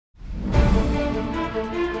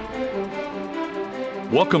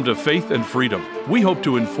Welcome to Faith and Freedom. We hope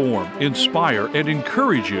to inform, inspire, and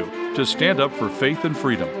encourage you to stand up for faith and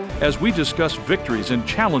freedom as we discuss victories and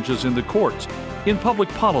challenges in the courts, in public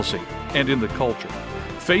policy, and in the culture.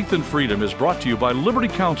 Faith and Freedom is brought to you by Liberty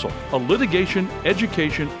Counsel, a litigation,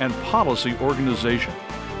 education, and policy organization.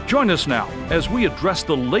 Join us now as we address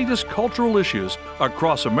the latest cultural issues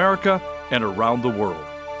across America and around the world.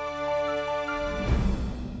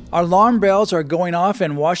 Our alarm bells are going off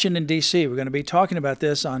in Washington, D.C. We're going to be talking about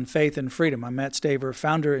this on Faith and Freedom. I'm Matt Staver,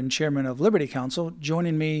 founder and chairman of Liberty Counsel.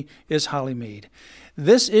 Joining me is Holly Mead.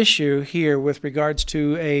 This issue here with regards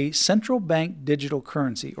to a central bank digital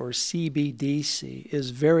currency, or CBDC, is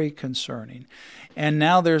very concerning. And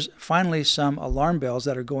now there's finally some alarm bells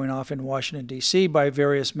that are going off in Washington, D.C. by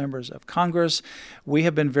various members of Congress. We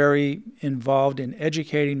have been very involved in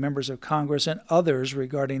educating members of Congress and others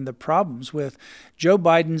regarding the problems with Joe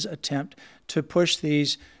Biden's attempt to push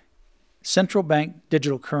these central bank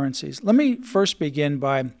digital currencies. Let me first begin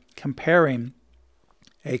by comparing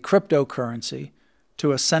a cryptocurrency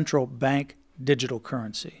to a central bank digital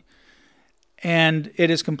currency. And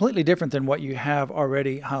it is completely different than what you have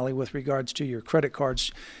already, Holly, with regards to your credit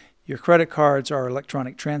cards. Your credit cards are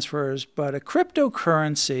electronic transfers, but a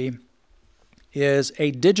cryptocurrency is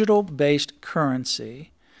a digital-based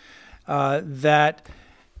currency that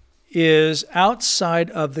is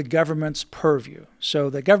outside of the government's purview. So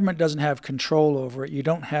the government doesn't have control over it. You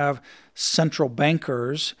don't have central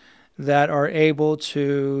bankers that are able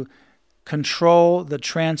to control the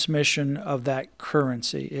transmission of that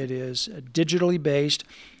currency. It is digitally based,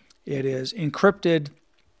 it is encrypted,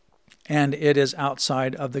 and it is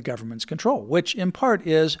outside of the government's control, which in part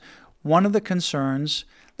is one of the concerns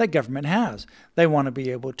that government has. They want to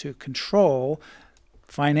be able to control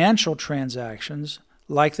financial transactions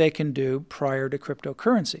like they can do prior to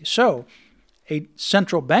cryptocurrency. So a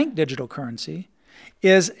central bank digital currency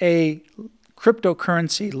is a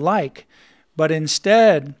cryptocurrency-like, but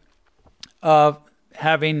instead of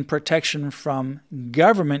having protection from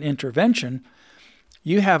government intervention,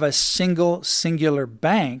 you have a singular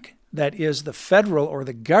bank that is the federal or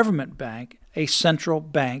the government bank, a central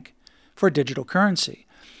bank for digital currency.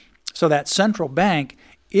 So that central bank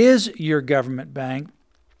is your government bank.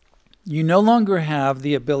 You no longer have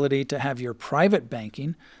the ability to have your private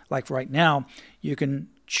banking. Like right now, you can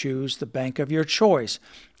choose the bank of your choice.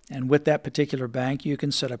 And with that particular bank, you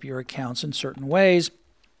can set up your accounts in certain ways,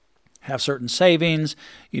 have certain savings,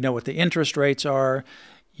 you know what the interest rates are,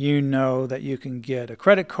 you know that you can get a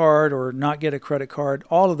credit card or not get a credit card.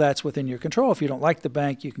 All of that's within your control. If you don't like the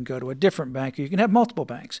bank, you can go to a different bank, or you can have multiple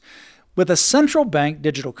banks. With a central bank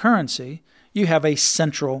digital currency, you have a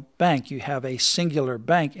central bank. You have a singular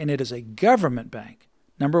bank, and it is a government bank,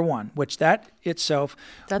 number one, which that itself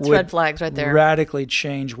That's would red flags right there. Radically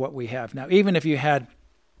change what we have. Now, even if you had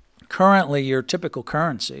currently your typical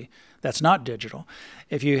currency, that's not digital.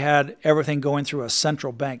 If you had everything going through a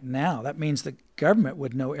central bank now, that means the government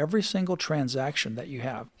would know every single transaction that you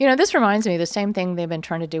have. You know, this reminds me of the same thing they've been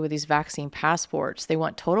trying to do with these vaccine passports. They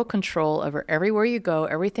want total control over everywhere you go,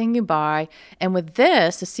 everything you buy. And with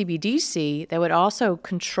this, the CBDC, they would also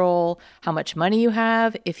control how much money you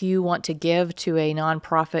have. If you want to give to a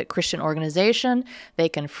nonprofit Christian organization, they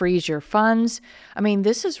can freeze your funds. I mean,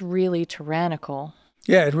 this is really tyrannical.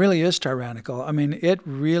 Yeah, it really is tyrannical. I mean, it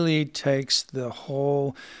really takes the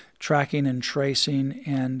whole tracking and tracing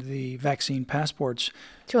and the vaccine passports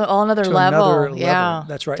to another level. Yeah,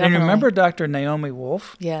 that's right. Definitely. And remember Dr. Naomi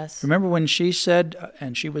Wolf? Yes. Remember when she said,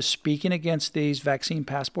 and she was speaking against these vaccine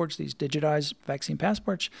passports, these digitized vaccine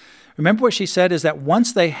passports? Remember what she said is that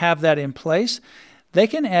once they have that in place, they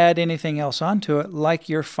can add anything else onto it, like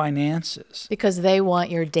your finances. Because they want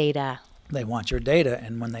your data. They want your data,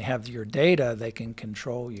 and when they have your data, they can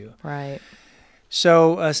control you. Right.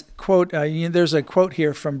 So, there's a quote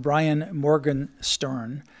here from Brian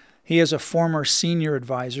Morgenstern. He is a former senior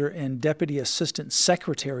advisor and deputy assistant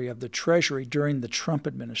secretary of the Treasury during the Trump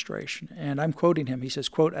administration. And I'm quoting him. He says,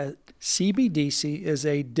 quote, "A CBDC is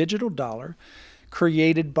a digital dollar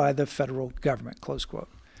created by the federal government," close quote.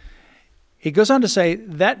 He goes on to say,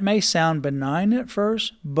 that may sound benign at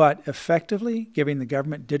first, but effectively giving the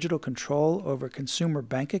government digital control over consumer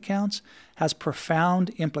bank accounts has profound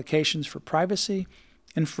implications for privacy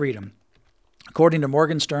and freedom. According to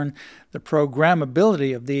Morgenstern, the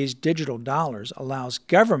programmability of these digital dollars allows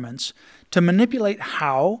governments to manipulate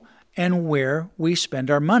how and where we spend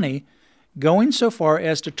our money, going so far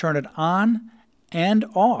as to turn it on and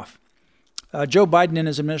off. Joe Biden and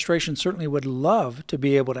his administration certainly would love to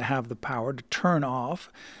be able to have the power to turn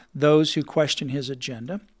off those who question his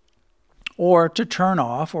agenda, or to turn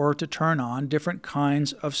off or to turn on different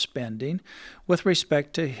kinds of spending with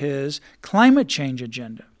respect to his climate change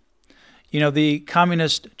agenda. The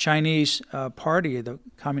Communist Chinese Party, the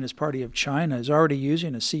Communist Party of China, is already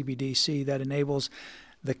using a CBDC that enables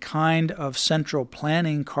the kind of central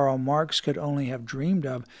planning Karl Marx could only have dreamed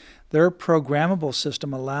of. Their programmable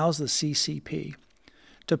system allows the CCP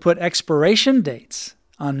to put expiration dates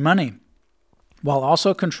on money while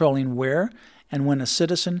also controlling where and when a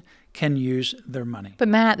citizen can use their money. But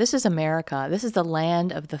Matt, this is America. This is the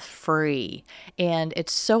land of the free. And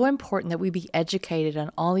it's so important that we be educated on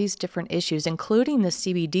all these different issues, including the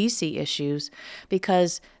CBDC issues,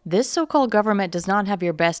 because this so-called government does not have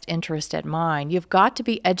your best interest at mind. You've got to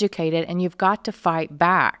be educated and you've got to fight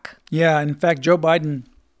back. Yeah, in fact, Joe Biden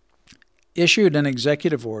issued an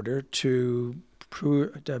executive order to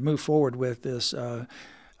move forward with this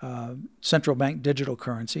central bank digital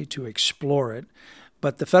currency, to explore it.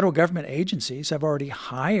 But the federal government agencies have already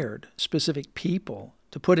hired specific people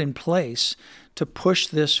to put in place to push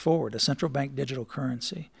this forward, a central bank digital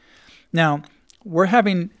currency. Now, we're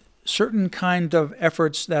having certain kind of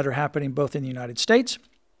efforts that are happening both in the United States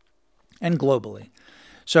and globally.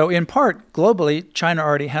 So in part, globally, China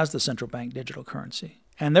already has the central bank digital currency,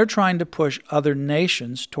 and they're trying to push other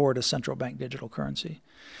nations toward a central bank digital currency.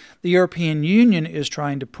 The European Union is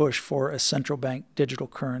trying to push for a central bank digital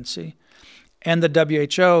currency. And the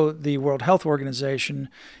WHO, the World Health Organization,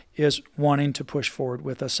 is wanting to push forward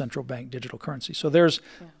with a central bank digital currency. So there's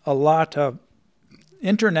a lot of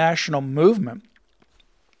international movement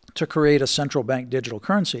to create a central bank digital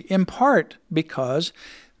currency, in part because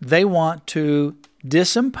they want to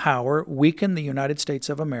disempower, weaken the United States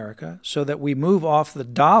of America so that we move off the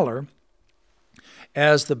dollar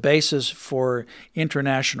as the basis for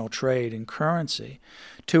international trade and currency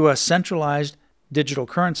to a centralized digital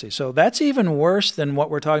currency. So that's even worse than what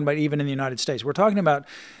we're talking about even in the United States. We're talking about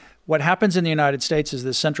what happens in the United States is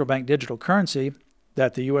this central bank digital currency,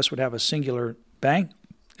 that the U.S. would have a singular bank.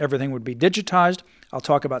 Everything would be digitized. I'll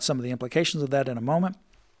talk about some of the implications of that in a moment.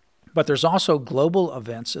 But there's also global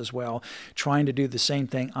events as well, trying to do the same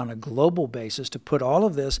thing on a global basis to put all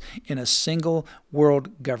of this in a single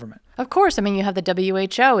world government. Of course. I mean, you have the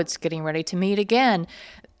WHO. It's getting ready to meet again,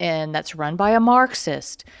 and that's run by a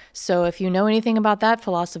Marxist. So if you know anything about that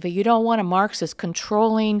philosophy, you don't want a Marxist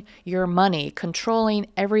controlling your money, controlling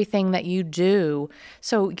everything that you do.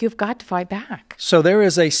 So you've got to fight back. So there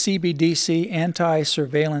is a CBDC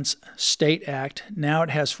Anti-Surveillance State Act. Now it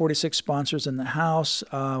has 46 sponsors in the House,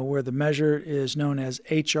 where the measure is known as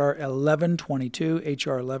H.R. 1122,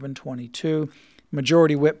 H.R. 1122.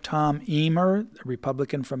 Majority Whip Tom Emmer, a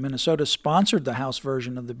Republican from Minnesota, sponsored the House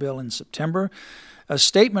version of the bill in September. A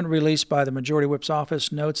statement released by the Majority Whip's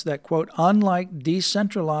office notes that, quote, unlike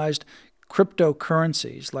decentralized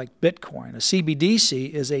cryptocurrencies like Bitcoin, a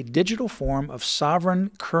CBDC is a digital form of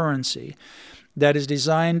sovereign currency that is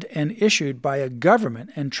designed and issued by a government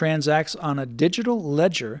and transacts on a digital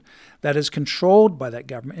ledger that is controlled by that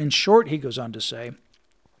government. In short, he goes on to say,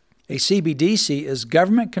 a CBDC is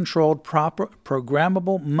government-controlled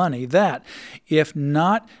programmable money that, if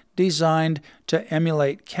not designed to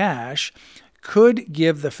emulate cash, could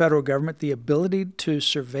give the federal government the ability to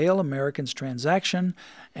surveil Americans' transaction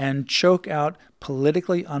and choke out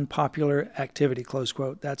politically unpopular activity, close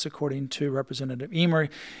quote. That's according to Representative Emmer.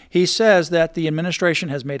 He says that the administration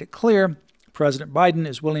has made it clear President Biden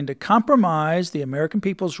is willing to compromise the American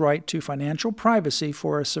people's right to financial privacy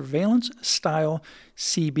for a surveillance-style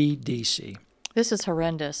CBDC. This is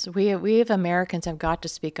horrendous. We have Americans have got to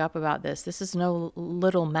speak up about this. This is no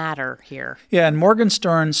little matter here. Yeah, and Morgan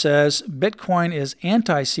Stern says Bitcoin is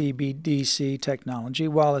anti-CBDC technology,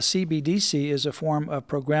 while a CBDC is a form of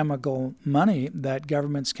programmable money that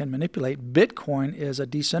governments can manipulate. Bitcoin is a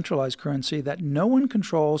decentralized currency that no one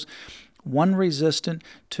controls, one resistant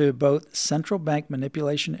to both central bank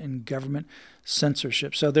manipulation and government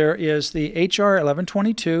censorship. So there is the H.R.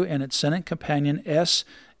 1122 and its Senate companion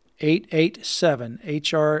S887,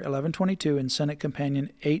 H.R. 1122 and Senate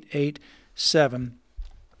companion 887.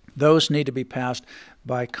 Those need to be passed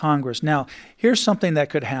by Congress. Now, here's something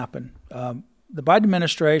that could happen. The Biden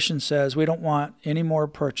administration says we don't want any more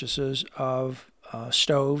purchases of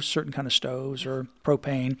stoves, certain kind of stoves or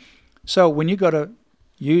propane. So when you go to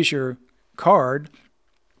use your card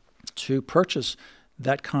to purchase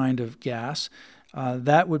that kind of gas,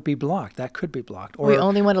 that would be blocked. That could be blocked. Or we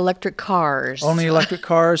only want electric cars. Only electric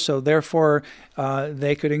cars, so therefore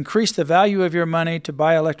they could increase the value of your money to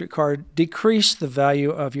buy an electric car, decrease the value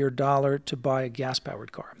of your dollar to buy a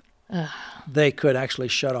gas-powered car. They could actually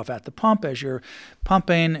shut off at the pump as you're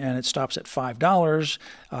pumping and it stops at $5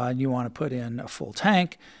 and you want to put in a full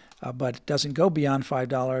tank. but it doesn't go beyond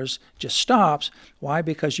 $5, just stops. Why?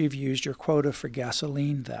 Because you've used your quota for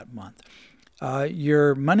gasoline that month.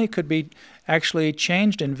 Your money could be actually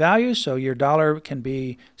changed in value, so your dollar can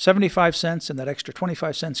be 75 cents, and that extra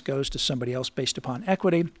 25 cents goes to somebody else based upon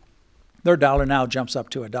equity. Their dollar now jumps up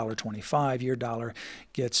to $1.25. Your dollar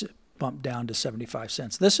gets bumped down to 75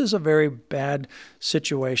 cents. This is a very bad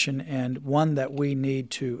situation and one that we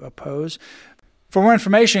need to oppose. For more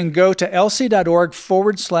information, go to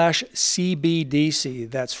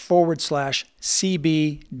lc.org/CBDC. That's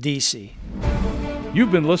 /CBDC.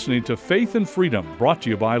 You've been listening to Faith and Freedom, brought to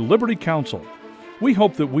you by Liberty Counsel. We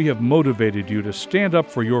hope that we have motivated you to stand up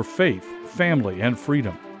for your faith, family, and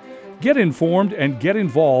freedom. Get informed and get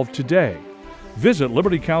involved today. Visit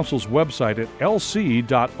Liberty Counsel's website at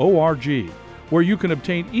lc.org, where you can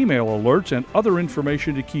obtain email alerts and other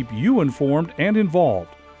information to keep you informed and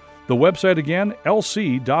involved. The website again,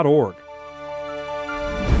 lc.org.